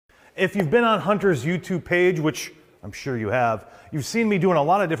If you've been on Hunter's YouTube page, which I'm sure you have, you've seen me doing a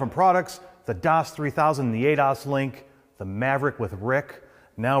lot of different products, the DOS 3000, the ADOS Link, the Maverick with Rick.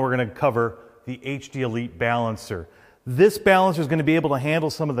 Now we're going to cover the HD Elite Balancer. This balancer is going to be able to handle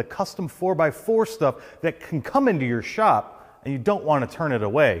some of the custom 4x4 stuff that can come into your shop and you don't want to turn it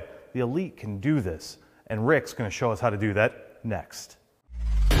away. The Elite can do this, and Rick's going to show us how to do that next.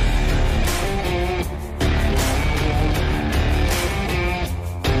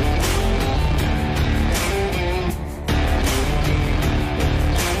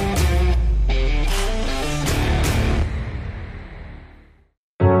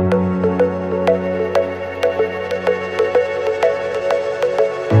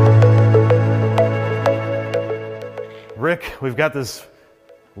 Rick, we've got this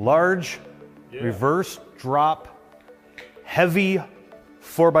large, reverse drop, heavy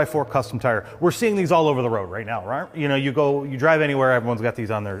 4x4 custom tire. We're seeing these all over the road right now, right? You know, you drive anywhere, everyone's got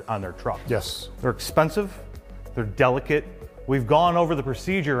these on their truck. Yes. They're expensive, they're delicate. We've gone over the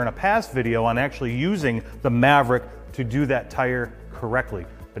procedure in a past video on actually using the Maverick to do that tire correctly.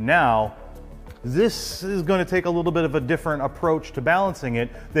 But now, this is going to take a little bit of a different approach to balancing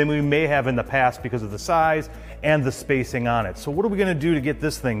it than we may have in the past because of the size and the spacing on it. So what are we going to do to get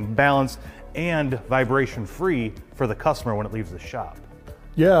this thing balanced and vibration free for the customer when it leaves the shop?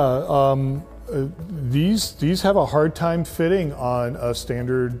 Yeah, these have a hard time fitting on a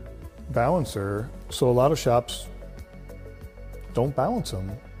standard balancer. So a lot of shops don't balance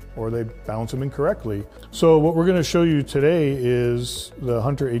them, or they balance them incorrectly. So what we're going to show you today is the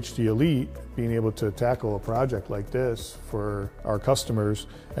Hunter HD Elite being able to tackle a project like this for our customers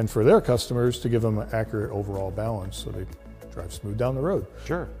and for their customers to give them an accurate overall balance so they drive smooth down the road.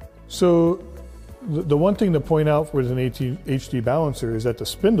 Sure. So the one thing to point out with an HD balancer is that the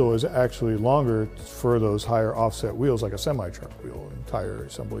spindle is actually longer for those higher offset wheels, like a semi-truck wheel and tire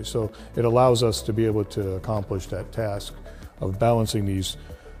assembly. So it allows us to be able to accomplish that task of balancing these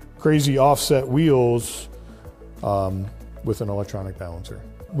crazy offset wheels with an electronic balancer.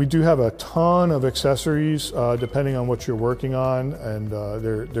 We do have a ton of accessories depending on what you're working on, and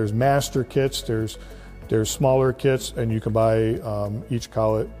there's master kits, there's smaller kits, and you can buy each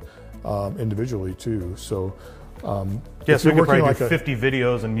collet individually too. So yes, we could probably do 50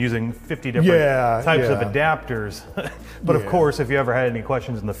 videos and using 50 different types of adapters. But of course, if you ever had any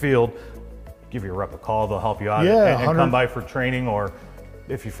questions in the field, give your rep a call, they'll help you out and come by for training, or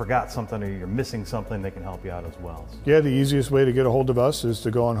if you forgot something or you're missing something, they can help you out as well. Yeah, the easiest way to get a hold of us is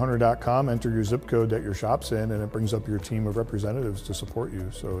to go on hunter.com, enter your zip code that your shop's in, and it brings up your team of representatives to support you.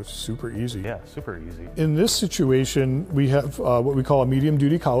 So it's super easy. Yeah, super easy. In this situation, we have what we call a medium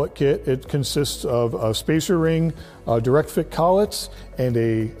duty collet kit. It consists of a spacer ring, direct fit collets, and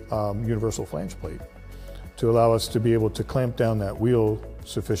a universal flange plate to allow us to be able to clamp down that wheel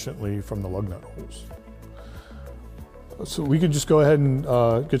sufficiently from the lug nut holes. So we could just go ahead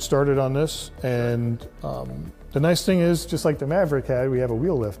and get started on this, and the nice thing is, just like the Maverick had, we have a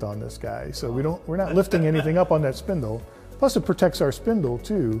wheel lift on this guy, so we're not lifting anything up on that spindle. Plus, it protects our spindle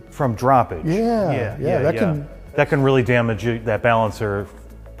too from droppage. That can really damage that balancer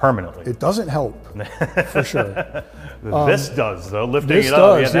permanently. It doesn't help, for sure. This does, though, lifting it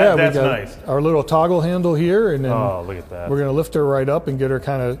up. Does, that's nice. Our little toggle handle here, and then look at that. We're going to lift her right up and get her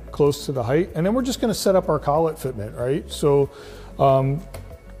kind of close to the height, and then we're just going to set up our collet fitment, right? So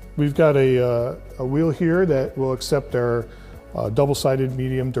we've got a wheel here that will accept our double-sided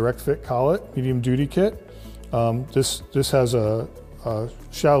medium direct fit collet, medium duty kit. This has a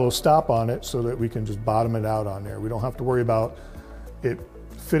shallow stop on it so that we can just bottom it out on there. We don't have to worry about it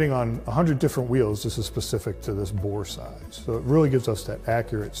fitting on 100 different wheels. This is specific to this bore size. So it really gives us that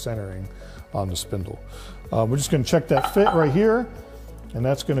accurate centering on the spindle. We're just going to check that fit right here, and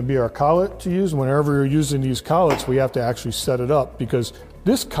that's going to be our collet to use. Whenever you're using these collets, we have to actually set it up, because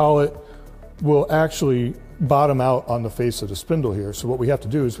this collet will actually bottom out on the face of the spindle here. So what we have to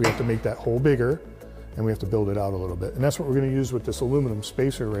do is we have to make that hole bigger, and we have to build it out a little bit. And that's what we're going to use with this aluminum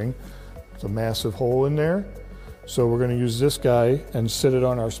spacer ring. It's a massive hole in there. So we're going to use this guy and sit it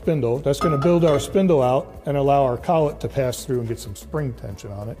on our spindle. That's going to build our spindle out and allow our collet to pass through and get some spring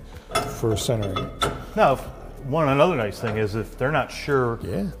tension on it for centering. Now, another nice thing is if they're not sure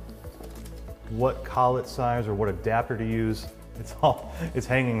what collet size or what adapter to use, it's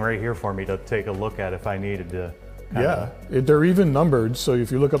hanging right here for me to take a look at if I needed to. They're even numbered, so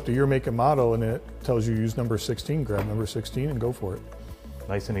if you look up the year, make, and model, and it tells you use number 16, grab number 16 and go for it.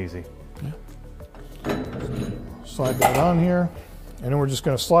 Nice and easy. Yeah. Slide that on here, and then we're just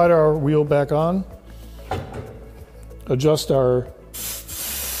going to slide our wheel back on, adjust our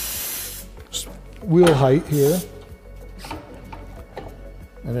wheel height here,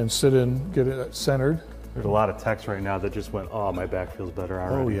 and then sit in, get it centered. There's a lot of text right now that just went, oh, my back feels better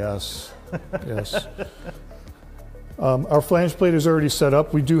already. Oh, yes, yes. Our flange plate is already set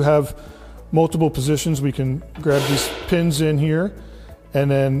up. We do have multiple positions. We can grab these pins in here,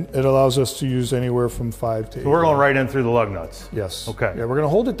 and then it allows us to use anywhere from 5 to 8. So we're going right in through the lug nuts? Yes. Okay. Yeah, we're gonna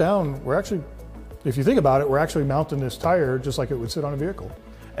hold it down. We're actually, if you think about it, we're actually mounting this tire just like it would sit on a vehicle.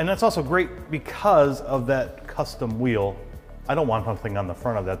 And that's also great because of that custom wheel. I don't want something on the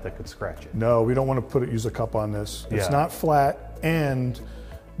front of that could scratch it. No, we don't want to use a cup on this. It's Yeah. not flat, and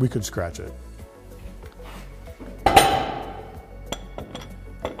we could scratch it.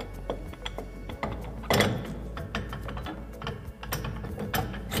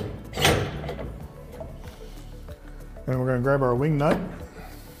 And we're going to grab our wing nut,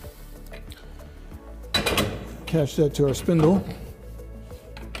 attach that to our spindle.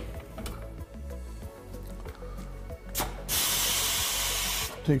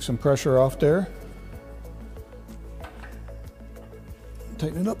 Take some pressure off there.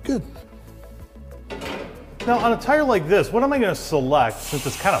 Tighten it up good. Now on a tire like this, what am I going to select since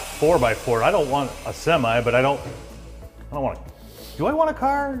it's kind of 4x4? I don't want a semi, but I don't want do I want a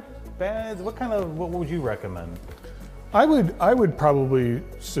car? Bad? What would you recommend? I would probably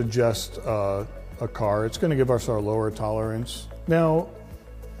suggest a car. It's going to give us our lower tolerance. Now,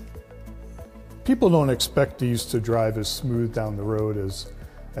 people don't expect these to drive as smooth down the road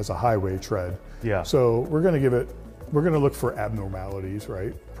as a highway tread. Yeah. So we're going to look for abnormalities,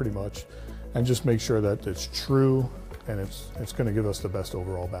 right? Pretty much, and just make sure that it's true and it's going to give us the best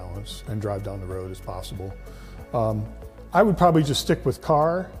overall balance and drive down the road as possible. I would probably just stick with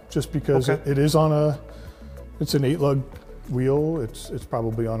car just because it is on it's an 8-lug wheel. It's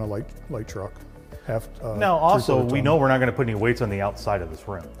probably on a light truck. Now also we know we're not going to put any weights on the outside of this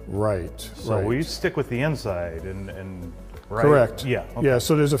rim. Right. So we stick with the inside and right? Correct. Yeah. Okay. Yeah.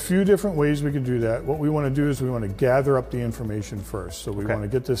 So there's a few different ways we can do that. What we want to do is we want to gather up the information first. So we want to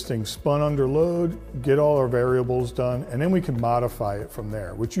get this thing spun under load, get all our variables done, and then we can modify it from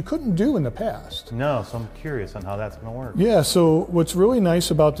there, which you couldn't do in the past. No. So I'm curious on how that's going to work. Yeah. So what's really nice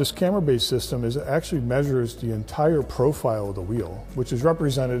about this camera-based system is it actually measures the entire profile of the wheel, which is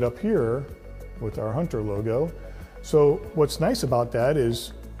represented up here with our Hunter logo. So what's nice about that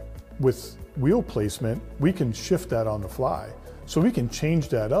is with wheel placement, we can shift that on the fly. So we can change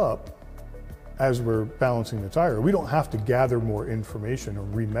that up as we're balancing the tire. We don't have to gather more information or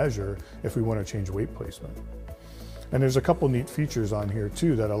remeasure if we want to change weight placement. And there's a couple neat features on here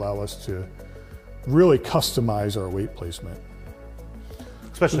too that allow us to really customize our weight placement.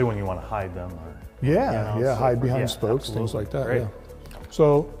 Especially when you want to hide them. Or, hide behind spokes, absolutely. things like that. Great. Yeah.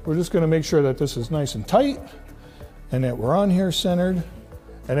 So we're just going to make sure that this is nice and tight and that we're on here centered,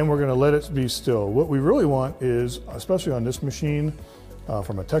 and then we're going to let it be still. What we really want is, especially on this machine,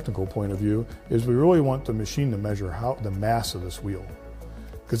 from a technical point of view, is we really want the machine to measure the mass of this wheel,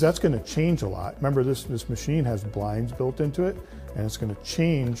 because that's going to change a lot. Remember, this machine has blinds built into it, and it's going to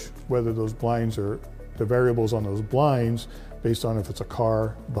change whether those blinds are the variables on those blinds based on if it's a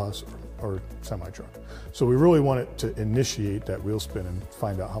car, bus, or semi-truck. So we really want it to initiate that wheel spin and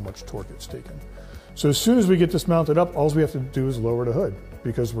find out how much torque it's taken. So as soon as we get this mounted up, all we have to do is lower the hood,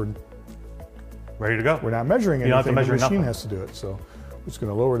 because we're ready to go. We're not measuring anything. The machine has to do it. So we're just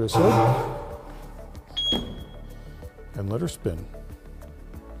going to lower this hood and let her spin.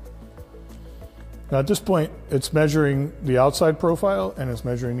 Now at this point, it's measuring the outside profile and it's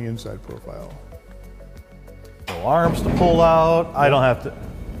measuring the inside profile. No arms to pull out. I don't have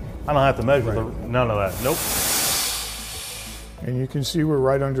to measure none of that. Nope. And you can see we're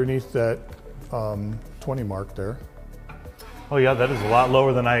right underneath that 20 mark there. Oh yeah, that is a lot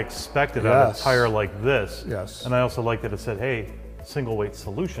lower than I expected on a tire like this. Yes. And I also like that it said, hey, single weight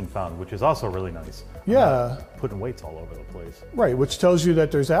solution found, which is also really nice. Yeah. Putting weights all over the place. Right, which tells you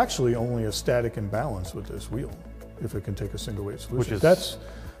that there's actually only a static imbalance with this wheel, if it can take a single weight solution. Which is,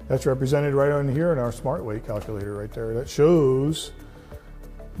 that's represented right on here in our smart weight calculator right there. That shows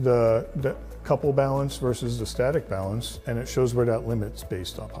the couple balance versus the static balance, and it shows where that limit's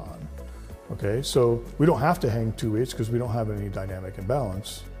based upon. Okay, so we don't have to hang two weights because we don't have any dynamic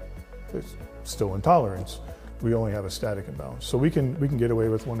imbalance. It's still in tolerance. We only have a static imbalance. So we can get away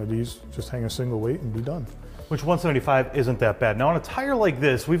with one of these, just hang a single weight and be done. Which 175 isn't that bad. Now on a tire like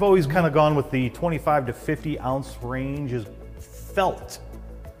this, we've always kind of gone with the 25 to 50 ounce range is felt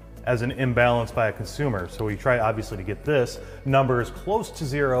as an imbalance by a consumer. So we try obviously to get this number as close to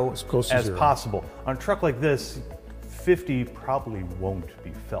zero as possible. On a truck like this, 50 probably won't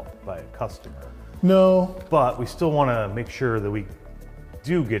be felt by a customer. No. But we still want to make sure that we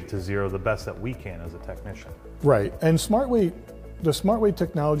do get to zero the best that we can as a technician. Right, and smart weight the smart weight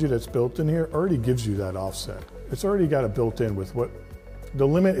technology that's built in here already gives you that offset. It's already got it built in with what the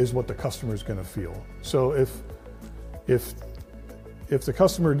limit is, what the customer is going to feel. So if the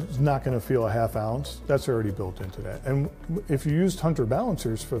customer is not going to feel a half ounce, that's already built into that. And if you used Hunter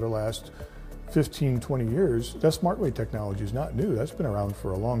balancers for the last 15, 20 years, that smart weight technology is not new. That's been around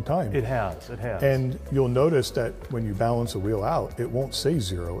for a long time. It has, it has. And you'll notice that when you balance a wheel out, it won't say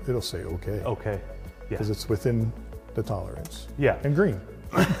 0, it'll say okay. Okay, yeah. Because it's within the tolerance. Yeah. And green.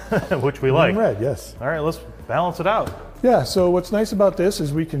 Which we like. And red, yes. All right, let's balance it out. Yeah, so what's nice about this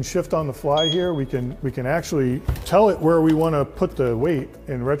is we can shift on the fly here. We can actually tell it where we want to put the weight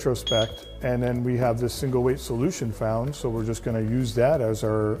in retrospect, and then we have this single weight solution found, so we're just going to use that as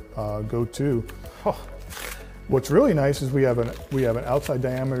our go-to. Oh. What's really nice is we have an outside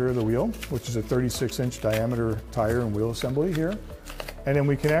diameter of the wheel, which is a 36-inch diameter tire and wheel assembly here, and then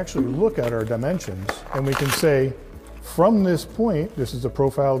we can actually look at our dimensions, and we can say, from this point, this is the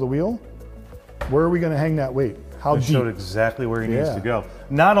profile of the wheel, where are we going to hang that weight? How deep? Showed exactly where he needs to go.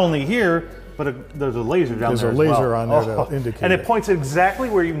 Not only here, but there's a laser down there as well. There's a laser on there to indicate and it points exactly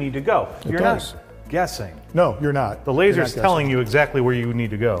where you need to go. You're not guessing. No, you're not. The laser's telling you exactly where you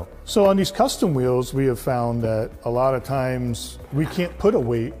need to go. So on these custom wheels, we have found that a lot of times we can't put a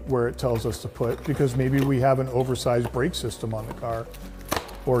weight where it tells us to put, because maybe we have an oversized brake system on the car,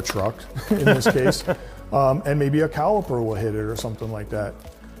 or truck in this case, and maybe a caliper will hit it or something like that.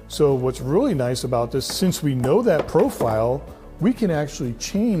 So what's really nice about this, since we know that profile, we can actually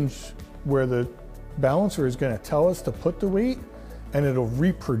change where the balancer is going to tell us to put the weight, and it'll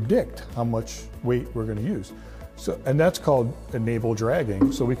repredict how much weight we're going to use. So, and that's called enable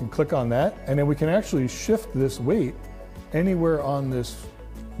dragging. So we can click on that, and then we can actually shift this weight anywhere on this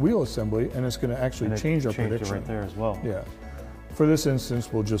wheel assembly, and it's going to actually change our prediction. It right there as well. Yeah. For this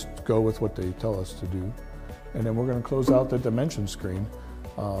instance, we'll just go with what they tell us to do, and then we're going to close out the dimension screen.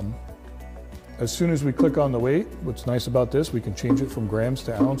 As soon as we click on the weight, what's nice about this, we can change it from grams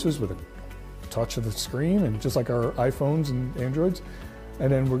to ounces with a touch of the screen, and just like our iPhones and Androids.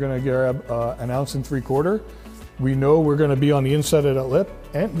 And then we're going to grab an 1.75 ounces. We know we're going to be on the inside of that lip,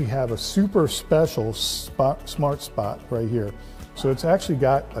 and we have a super special smart spot right here. So it's actually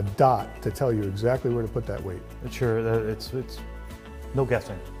got a dot to tell you exactly where to put that weight. Sure, it's no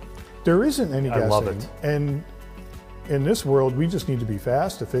guessing. There isn't any guessing. I love it. And in this world, we just need to be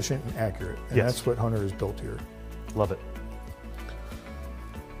fast, efficient, and accurate. And that's what Hunter has built here. Love it.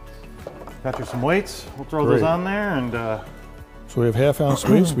 Got you some weights. We'll throw those on there. And so we have 1/2 ounce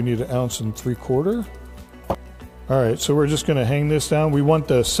weights. We need 1.75 ounces. All right, so we're just going to hang this down. We want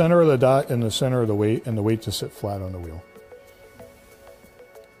the center of the dot and the center of the weight, and the weight to sit flat on the wheel.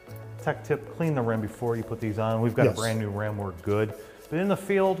 Tech tip, clean the rim before you put these on. We've got a brand new rim, we're good. But in the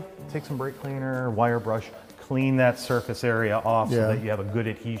field, take some brake cleaner, wire brush, clean that surface area off so that you have a good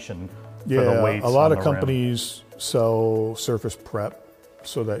adhesion for the weights. A lot of companies sell surface prep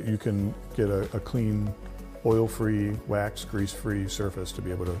so that you can get a clean, oil-free, wax, grease-free surface to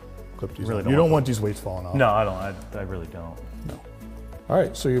be able to clip these on. You don't want these weights falling off. No, I don't. I really don't. No. All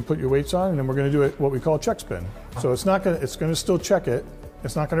right, so you put your weights on, and then we're going to do what we call check spin. So it's going to still check it.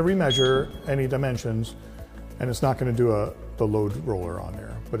 It's not going to remeasure any dimensions, and it's not going to do the load roller on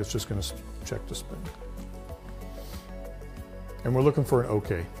there, but it's just going to check the spin. And we're looking for an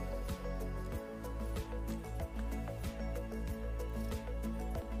OK.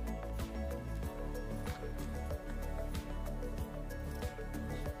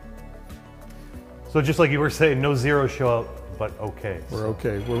 So just like you were saying, no zeros show up, but OK. We're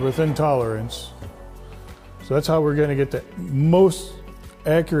OK. We're within tolerance. So that's how we're going to get the most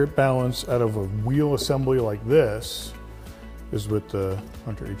accurate balance out of a wheel assembly like this, is with the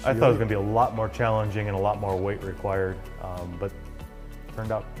Hunter HDL. I thought it was going to be a lot more challenging and a lot more weight required, but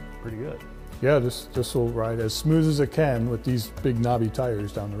turned out pretty good. Yeah, this will ride as smooth as it can with these big knobby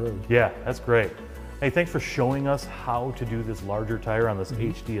tires down the road. Yeah, that's great. Hey, thanks for showing us how to do this larger tire on this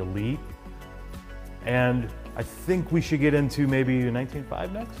HD Elite. And I think we should get into maybe a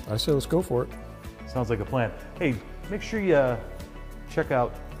 19.5 next. I say let's go for it. Sounds like a plan. Hey, make sure you check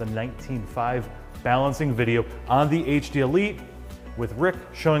out the 19.5 balancing video on the HD Elite with Rick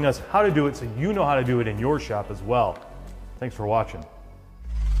showing us how to do it so you know how to do it in your shop as well. Thanks for watching.